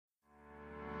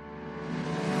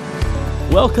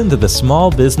Welcome to the Small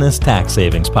Business Tax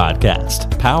Savings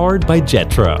Podcast, powered by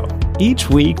Jetro. Each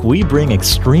week, we bring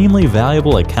extremely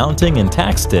valuable accounting and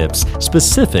tax tips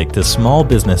specific to small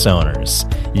business owners.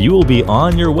 You will be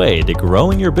on your way to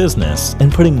growing your business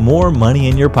and putting more money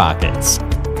in your pockets.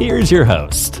 Here's your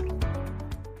host.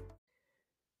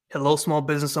 Hello, small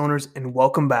business owners, and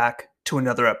welcome back to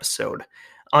another episode.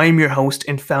 I am your host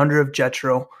and founder of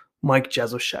Jetro, Mike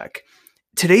Jezoshek.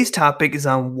 Today's topic is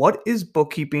on what is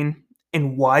bookkeeping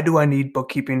and why do I need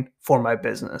bookkeeping for my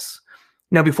business?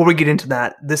 Now, before we get into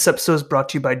that, this episode is brought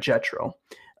to you by Jetro,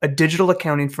 a digital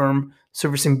accounting firm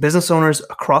servicing business owners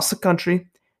across the country,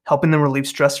 helping them relieve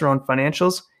stress around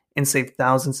financials and save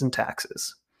thousands in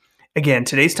taxes. Again,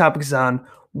 today's topic is on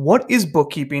what is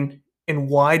bookkeeping and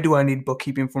why do I need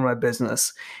bookkeeping for my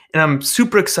business? And I'm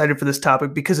super excited for this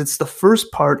topic because it's the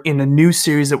first part in a new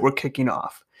series that we're kicking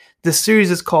off. This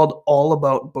series is called All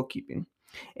About Bookkeeping.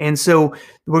 And so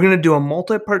we're going to do a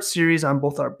multi-part series on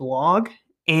both our blog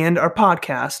and our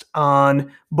podcast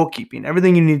on bookkeeping,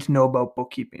 everything you need to know about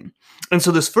bookkeeping. And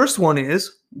so this first one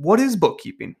is, what is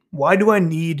bookkeeping? Why do I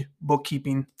need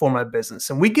bookkeeping for my business?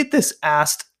 And we get this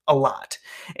asked a lot.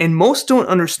 And most don't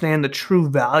understand the true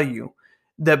value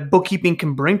that bookkeeping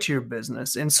can bring to your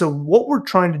business. And so what we're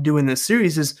trying to do in this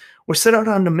series is we're set out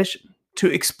on a mission to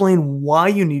explain why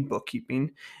you need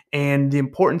bookkeeping and the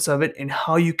importance of it and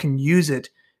how you can use it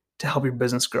to help your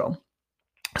business grow.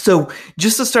 So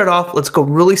just to start off, let's go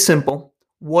really simple.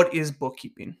 What is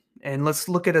bookkeeping? And let's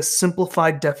look at a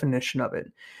simplified definition of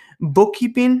it.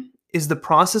 Bookkeeping is the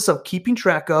process of keeping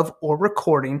track of or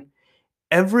recording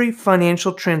every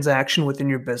financial transaction within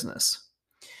your business.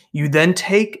 You then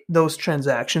take those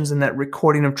transactions and that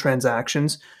recording of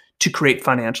transactions to create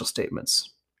financial statements.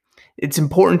 It's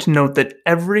important to note that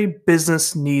every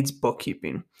business needs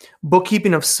bookkeeping.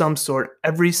 Bookkeeping of some sort,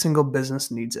 every single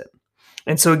business needs it.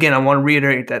 And so again, I want to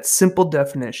reiterate that simple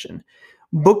definition.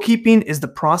 Bookkeeping is the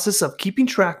process of keeping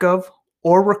track of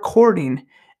or recording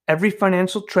every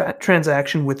financial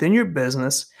transaction within your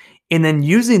business and then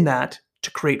using that to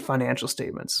create financial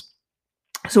statements.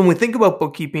 So when we think about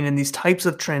bookkeeping and these types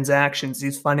of transactions,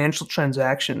 these financial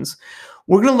transactions,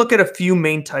 we're going to look at a few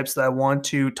main types that I want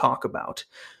to talk about.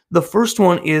 The first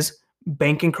one is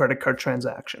bank and credit card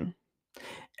transaction.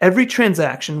 Every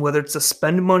transaction, whether it's a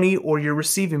spend money or you're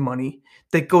receiving money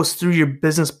that goes through your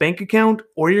business bank account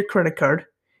or your credit card,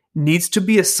 needs to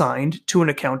be assigned to an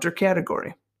account or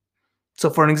category. So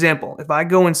for an example, if I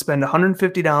go and spend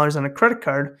 $150 on a credit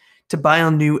card to buy a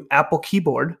new Apple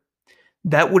keyboard,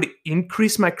 that would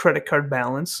increase my credit card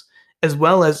balance as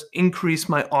well as increase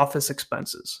my office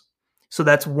expenses. So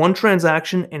that's one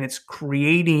transaction and it's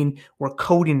we're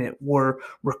coding it, we're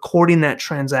recording that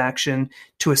transaction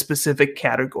to a specific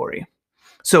category.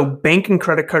 So bank and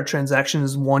credit card transaction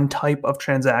is one type of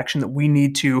transaction that we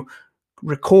need to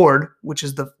record, which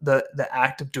is the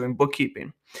act of doing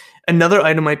bookkeeping. Another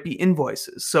item might be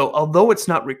invoices. So although it's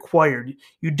not required,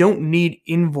 you don't need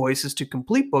invoices to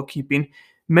complete bookkeeping.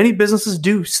 Many businesses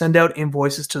do send out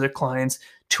invoices to their clients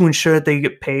to ensure that they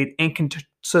get paid and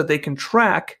so that they can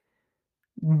track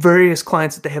various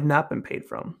clients that they have not been paid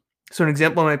from. So an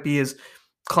example might be is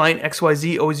client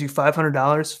XYZ owes you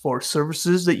 $500 for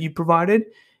services that you provided.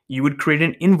 You would create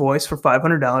an invoice for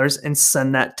 $500 and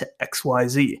send that to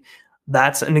XYZ.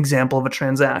 That's an example of a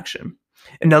transaction.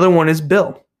 Another one is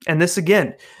bill. And this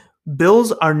again,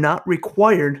 bills are not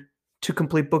required to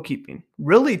complete bookkeeping.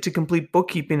 Really, to complete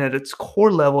bookkeeping at its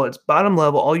core level, its bottom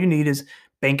level, all you need is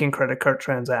bank and credit card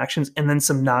transactions and then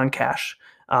some non-cash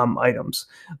items.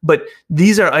 But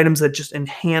these are items that just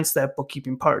enhance that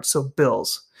bookkeeping part. So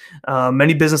bills.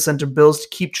 Many business enter bills to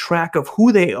keep track of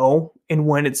who they owe and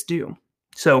when it's due.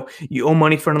 So you owe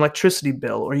money for an electricity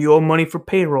bill, or you owe money for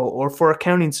payroll or for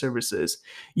accounting services.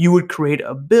 You would create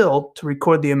a bill to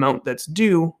record the amount that's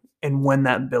due and when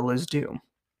that bill is due.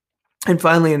 And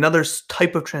finally, another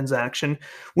type of transaction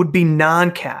would be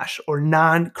non-cash or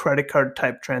non-credit card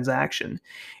type transaction.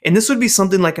 And this would be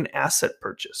something like an asset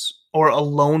purchase or a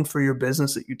loan for your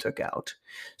business that you took out.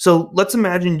 So let's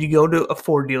imagine you go to a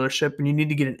Ford dealership and you need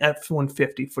to get an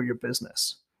F-150 for your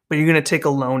business, but you're going to take a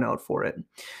loan out for it.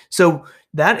 So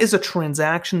that is a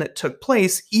transaction that took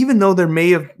place, even though there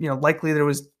may have, likely there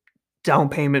was down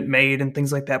payment made and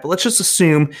things like that. But let's just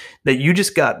assume that you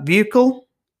just got vehicle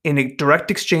in a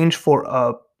direct exchange for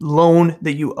a loan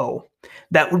that you owe.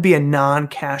 That would be a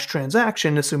non-cash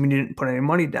transaction, assuming you didn't put any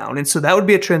money down. And so that would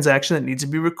be a transaction that needs to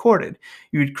be recorded.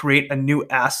 You would create a new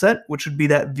asset, which would be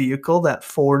that vehicle, that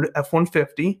Ford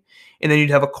F-150, and then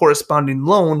you'd have a corresponding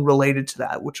loan related to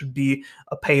that, which would be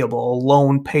a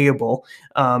loan payable.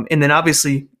 And then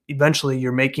obviously, eventually,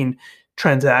 you're making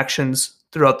transactions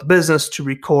throughout the business to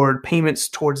record payments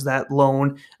towards that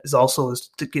loan, as also as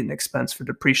to get an expense for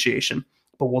depreciation.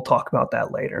 But we'll talk about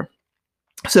that later.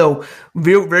 So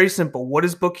very, very simple. What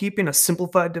is bookkeeping? A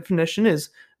simplified definition is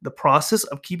the process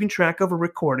of keeping track of or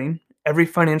recording every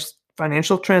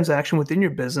financial transaction within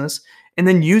your business and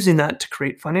then using that to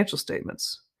create financial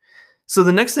statements. So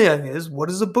the next thing is, what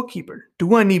is a bookkeeper?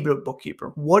 Do I need a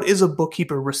bookkeeper? What is a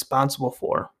bookkeeper responsible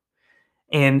for?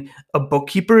 And a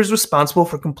bookkeeper is responsible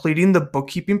for completing the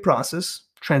bookkeeping process,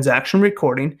 transaction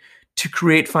recording, to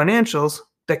create financials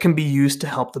that can be used to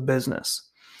help the business.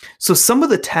 So some of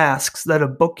the tasks that a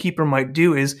bookkeeper might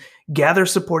do is gather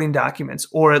supporting documents,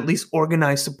 or at least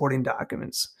organize supporting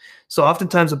documents. So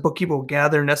oftentimes a bookkeeper will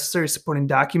gather necessary supporting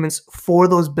documents for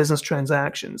those business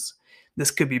transactions.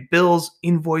 This could be bills,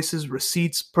 invoices,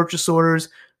 receipts, purchase orders,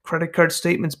 credit card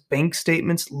statements, bank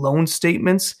statements, loan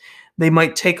statements. They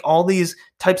might take all these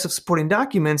types of supporting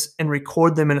documents and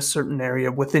record them in a certain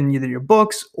area within either your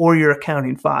books or your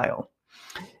accounting file.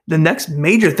 The next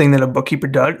major thing that a bookkeeper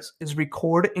does is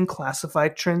record and classify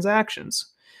transactions.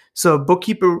 So a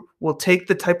bookkeeper will take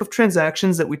the type of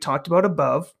transactions that we talked about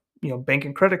above, bank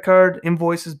and credit card,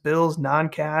 invoices, bills,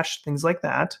 non-cash, things like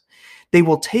that. They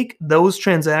will take those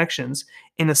transactions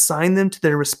and assign them to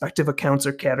their respective accounts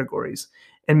or categories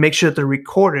and make sure that they're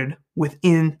recorded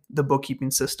within the bookkeeping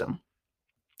system.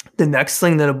 The next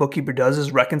thing that a bookkeeper does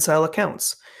is reconcile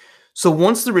accounts. So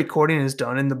once the recording is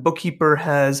done and the bookkeeper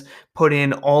has put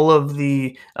in all of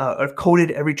the,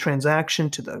 coded every transaction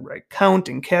to the right count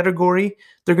and category,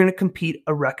 they're going to complete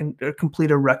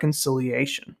a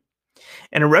reconciliation.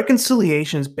 And a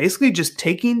reconciliation is basically just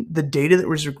taking the data that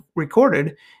was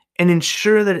recorded and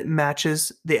ensure that it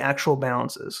matches the actual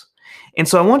balances. And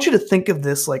so I want you to think of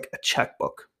this like a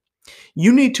checkbook.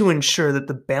 You need to ensure that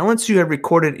the balance you have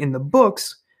recorded in the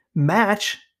books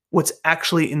match what's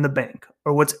actually in the bank,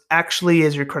 or what's actually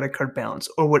is your credit card balance,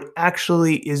 or what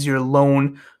actually is your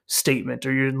loan statement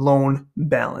or your loan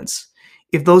balance.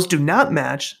 If those do not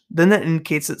match, then that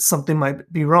indicates that something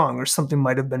might be wrong or something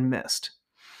might have been missed.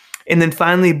 And then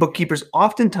finally, bookkeepers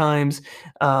oftentimes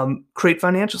create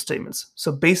financial statements.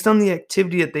 So based on the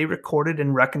activity that they recorded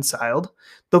and reconciled,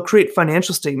 they'll create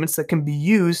financial statements that can be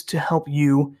used to help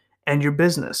you and your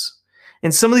business.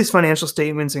 And some of these financial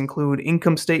statements include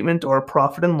income statement or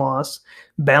profit and loss,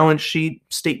 balance sheet,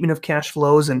 statement of cash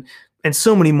flows, and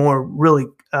so many more really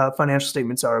financial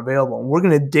statements are available. And we're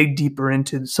going to dig deeper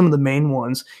into some of the main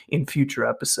ones in future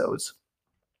episodes.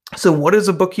 So what does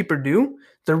a bookkeeper do?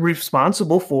 They're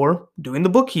responsible for doing the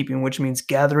bookkeeping, which means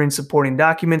gathering supporting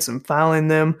documents and filing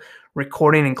them,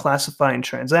 recording and classifying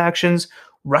transactions,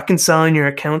 reconciling your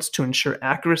accounts to ensure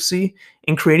accuracy,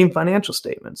 and creating financial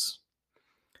statements.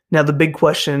 Now, the big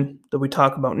question that we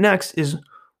talk about next is,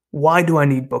 why do I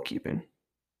need bookkeeping?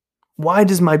 Why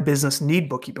does my business need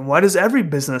bookkeeping? Why does every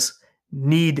business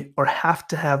need or have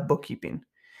to have bookkeeping?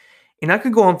 And I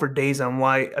could go on for days on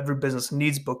why every business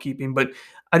needs bookkeeping, but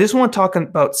I just want to talk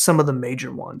about some of the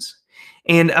major ones.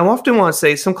 And I often want to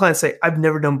say, some clients say, I've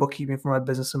never done bookkeeping for my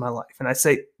business in my life. And I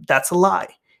say, that's a lie.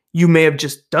 You may have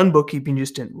just done bookkeeping,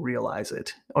 just didn't realize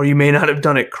it. Or you may not have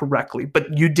done it correctly,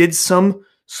 but you did some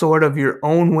sort of your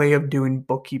own way of doing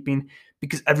bookkeeping,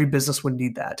 because every business would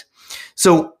need that.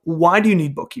 So why do you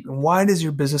need bookkeeping? Why does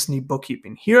your business need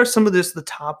bookkeeping? Here are some of the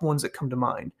top ones that come to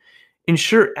mind.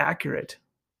 Ensure accurate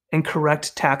and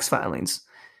correct tax filings.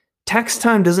 Tax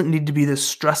time doesn't need to be the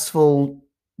stressful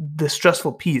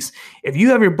piece. If you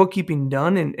have your bookkeeping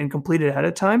done and completed ahead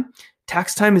of time,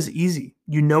 tax time is easy.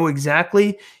 You know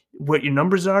exactly what your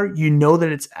numbers are. You know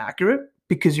that it's accurate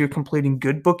because you're completing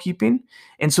good bookkeeping.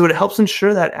 And so it helps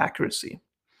ensure that accuracy.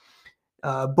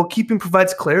 Bookkeeping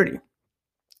provides clarity.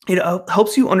 It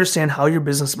helps you understand how your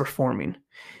business is performing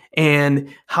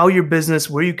and how your business,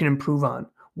 where you can improve on,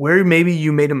 where maybe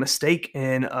you made a mistake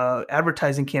in an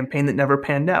advertising campaign that never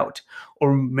panned out,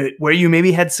 or where you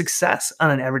maybe had success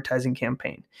on an advertising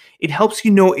campaign. It helps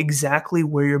you know exactly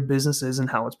where your business is and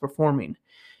how it's performing.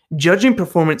 Judging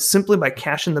performance simply by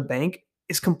cash in the bank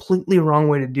is completely the wrong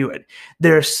way to do it.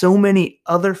 There are so many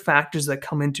other factors that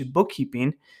come into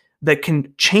bookkeeping that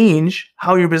can change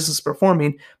how your business is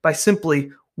performing by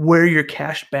simply where your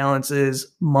cash balance is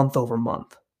month over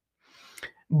month.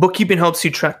 Bookkeeping helps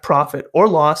you track profit or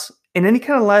loss and any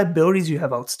kind of liabilities you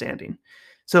have outstanding.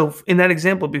 So in that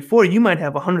example before, you might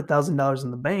have $100,000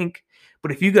 in the bank,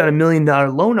 but if you got $1 million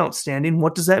loan outstanding,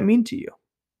 what does that mean to you?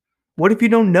 What if you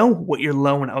don't know what your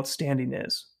loan outstanding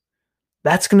is?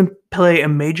 That's going to play a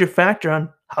major factor on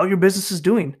how your business is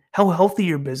doing, how healthy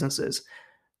your business is.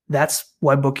 That's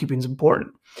why bookkeeping is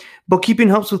important. Bookkeeping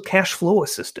helps with cash flow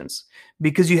assistance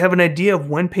because you have an idea of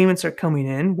when payments are coming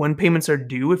in, when payments are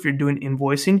due. If you're doing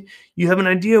invoicing, you have an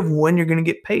idea of when you're going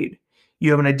to get paid.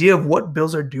 You have an idea of what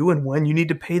bills are due and when you need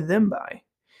to pay them by.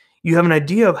 You have an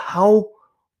idea of how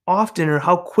often or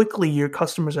how quickly your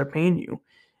customers are paying you.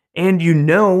 And you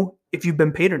know if you've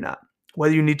been paid or not,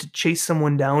 whether you need to chase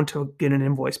someone down to get an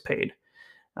invoice paid.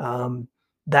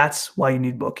 That's why you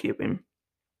need bookkeeping.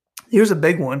 Here's a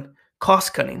big one: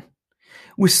 cost cutting.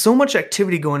 With so much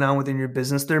activity going on within your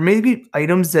business, there may be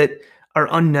items that are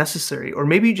unnecessary, or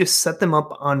maybe you just set them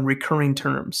up on recurring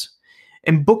terms.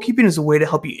 And bookkeeping is a way to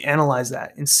help you analyze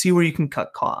that and see where you can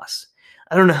cut costs.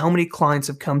 I don't know how many clients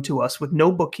have come to us with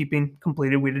no bookkeeping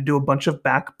completed. We had to do a bunch of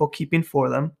back bookkeeping for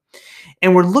them.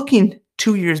 And we're looking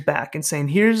 2 years back and saying,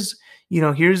 here's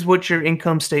what your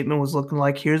income statement was looking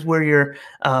like. Here's where your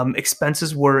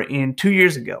expenses were in 2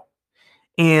 years ago.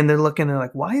 And they're looking at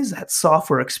like, why is that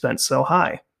software expense so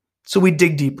high? So we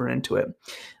dig deeper into it.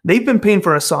 They've been paying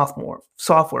for a software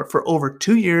for over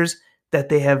 2 years that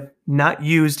they have not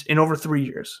used in over 3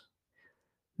 years.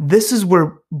 This is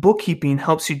where bookkeeping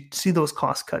helps you see those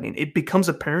cost cutting. It becomes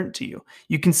apparent to you.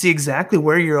 You can see exactly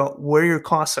where your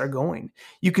costs are going.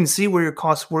 You can see where your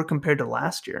costs were compared to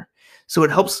last year. So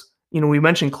it helps, we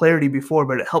mentioned clarity before,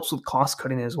 but it helps with cost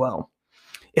cutting as well.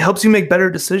 It helps you make better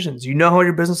decisions. You know how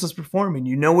your business is performing.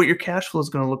 You know what your cash flow is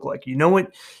going to look like. You know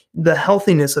what the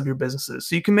healthiness of your business is.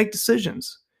 So you can make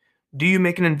decisions. Do you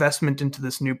make an investment into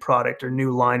this new product or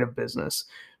new line of business?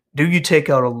 Do you take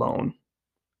out a loan?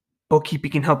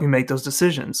 Bookkeeping can help you make those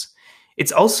decisions.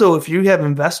 It's also, if you have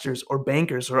investors or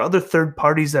bankers or other third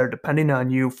parties that are depending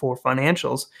on you for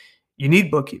financials, you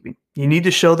need bookkeeping. You need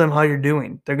to show them how you're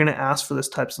doing. They're going to ask for this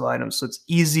types of items. So it's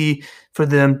easy for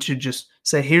them to just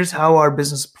say, here's how our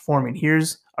business is performing.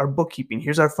 Here's our bookkeeping.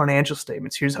 Here's our financial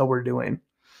statements. Here's how we're doing.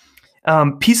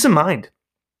 Peace of mind.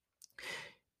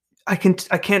 I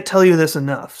can't tell you this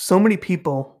enough. So many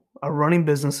people are running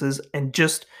businesses and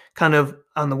just kind of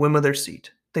on the whim of their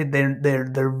seat.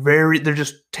 They're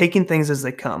just taking things as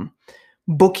they come.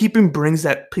 Bookkeeping brings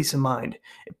that peace of mind.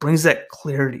 It brings that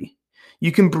clarity.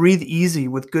 You can breathe easy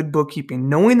with good bookkeeping,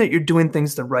 knowing that you're doing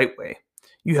things the right way.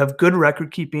 You have good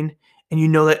record keeping, and you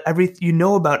know that you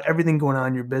know about everything going on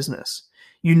in your business.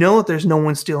 You know that there's no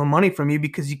one stealing money from you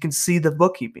because you can see the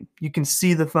bookkeeping. You can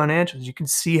see the financials. You can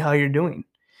see how you're doing.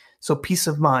 So peace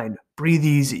of mind, breathe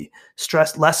easy,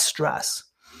 less stress.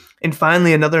 And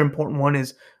finally, another important one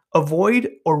is avoid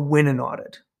or win an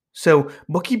audit. So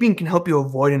bookkeeping can help you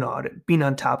avoid an audit, being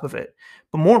on top of it.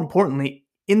 But more importantly,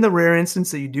 in the rare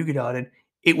instance that you do get audited,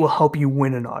 it will help you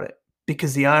win an audit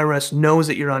because the IRS knows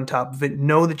that you're on top of it,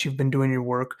 know that you've been doing your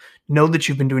work, know that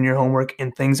you've been doing your homework,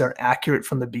 and things are accurate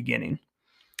from the beginning.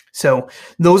 So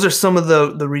those are some of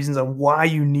the reasons on why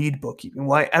you need bookkeeping,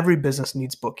 why every business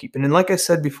needs bookkeeping. And like I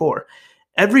said before,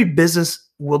 every business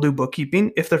will do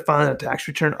bookkeeping if they're filing a tax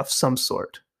return of some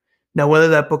sort. Now, whether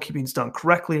that bookkeeping is done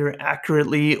correctly or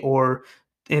accurately or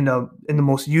in the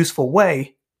most useful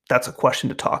way, that's a question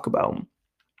to talk about.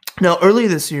 Now, earlier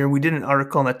this year, we did an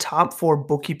article on the top 4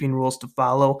 bookkeeping rules to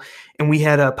follow, and we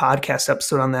had a podcast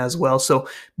episode on that as well. So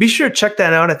be sure to check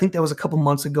that out. I think that was a couple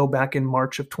months ago, back in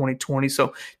March of 2020.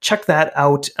 So check that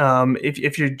out.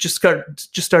 If you're just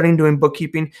starting doing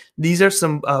bookkeeping, these are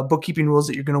some bookkeeping rules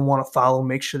that you're going to want to follow.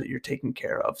 Make sure that you're taken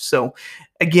care of. So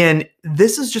again,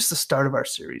 this is just the start of our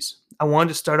series. I wanted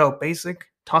to start out basic,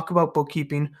 talk about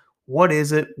bookkeeping. What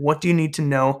is it? What do you need to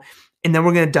know? And then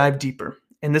we're going to dive deeper.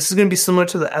 And this is going to be similar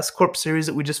to the S-Corp series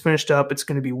that we just finished up. It's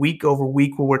going to be week over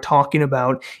week where we're talking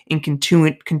about and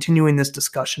continuing this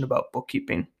discussion about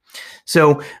bookkeeping.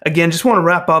 So again, just want to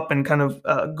wrap up and kind of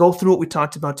go through what we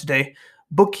talked about today.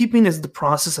 Bookkeeping is the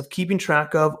process of keeping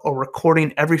track of or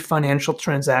recording every financial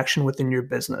transaction within your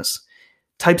business.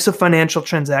 Types of financial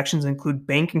transactions include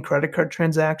bank and credit card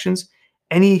transactions,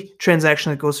 any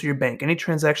transaction that goes through your bank, any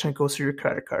transaction that goes through your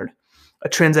credit card. A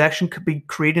transaction could be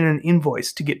creating an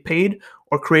invoice to get paid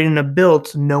or creating a bill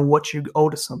to know what you owe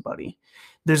to somebody.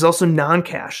 There's also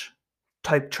non-cash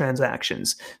type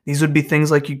transactions. These would be things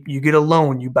like you get a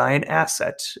loan, you buy an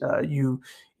asset, you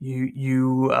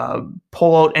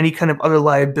pull out any kind of other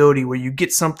liability where you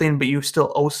get something but you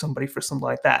still owe somebody for something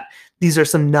like that. These are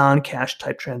some non-cash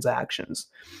type transactions.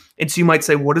 And so you might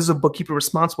say, what is a bookkeeper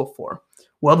responsible for?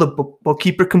 Well, the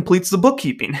bookkeeper completes the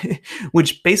bookkeeping,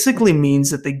 which basically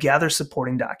means that they gather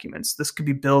supporting documents. This could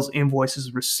be bills,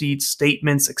 invoices, receipts,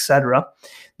 statements, etc.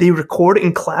 They record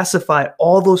and classify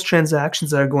all those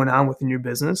transactions that are going on within your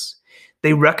business.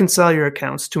 They reconcile your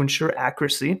accounts to ensure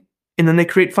accuracy, and then they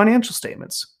create financial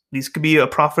statements. These could be a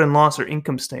profit and loss or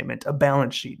income statement, a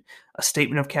balance sheet, a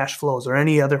statement of cash flows, or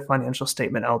any other financial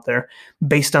statement out there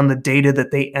based on the data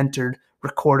that they entered,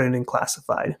 recorded, and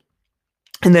classified.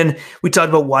 And then we talked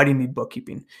about why do you need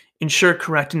bookkeeping? Ensure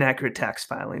correct and accurate tax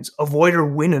filings. Avoid or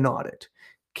win an audit.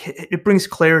 It brings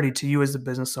clarity to you as a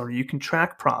business owner. You can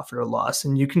track profit or loss,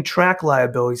 and you can track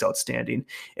liabilities outstanding.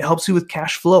 It helps you with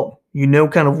cash flow. You know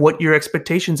kind of what your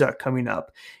expectations are coming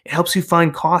up. It helps you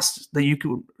find costs that you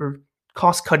can, or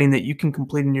cost cutting that you can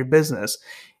complete in your business.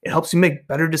 It helps you make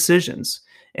better decisions.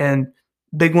 And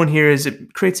big one here is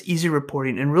it creates easy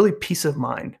reporting and really peace of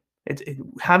mind.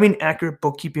 Having accurate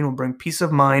bookkeeping will bring peace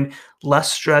of mind,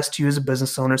 less stress to you as a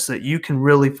business owner so that you can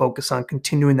really focus on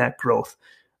continuing that growth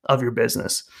of your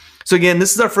business. So again,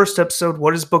 this is our first episode.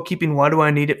 What is bookkeeping? Why do I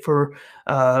need it for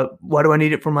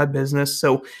my business?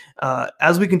 So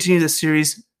as we continue this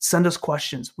series, send us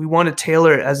questions. We want to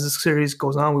tailor it as this series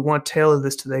goes on. We want to tailor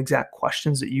this to the exact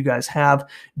questions that you guys have.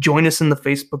 Join us in the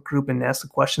Facebook group and ask the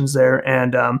questions there.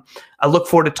 And I look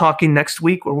forward to talking next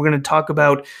week where we're going to talk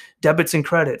about debits and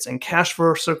credits and cash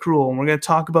versus accrual. And we're going to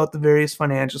talk about the various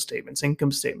financial statements,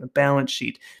 income statement, balance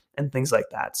sheet, and things like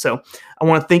that. So I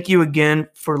want to thank you again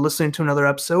for listening to another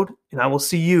episode, and I will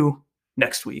see you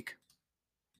next week.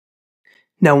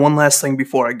 Now, one last thing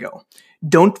before I go.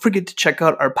 Don't forget to check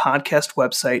out our podcast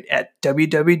website at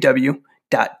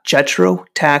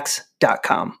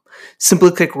www.jetrotax.com.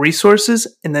 Simply click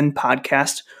resources and then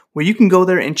podcast, where you can go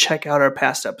there and check out our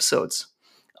past episodes.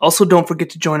 Also, don't forget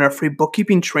to join our free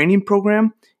bookkeeping training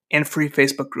program and free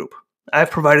Facebook group. I have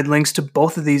provided links to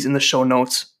both of these in the show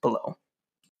notes below.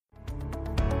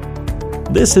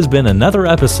 This has been another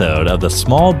episode of the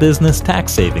Small Business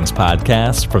Tax Savings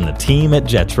Podcast from the team at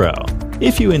Jetro.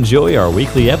 If you enjoy our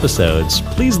weekly episodes,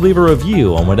 please leave a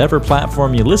review on whatever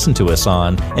platform you listen to us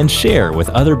on and share with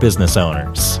other business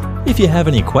owners. If you have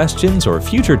any questions or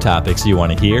future topics you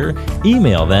want to hear,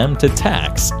 email them to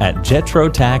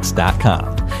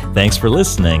tax@jetrotax.com. Thanks for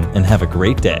listening and have a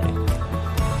great day.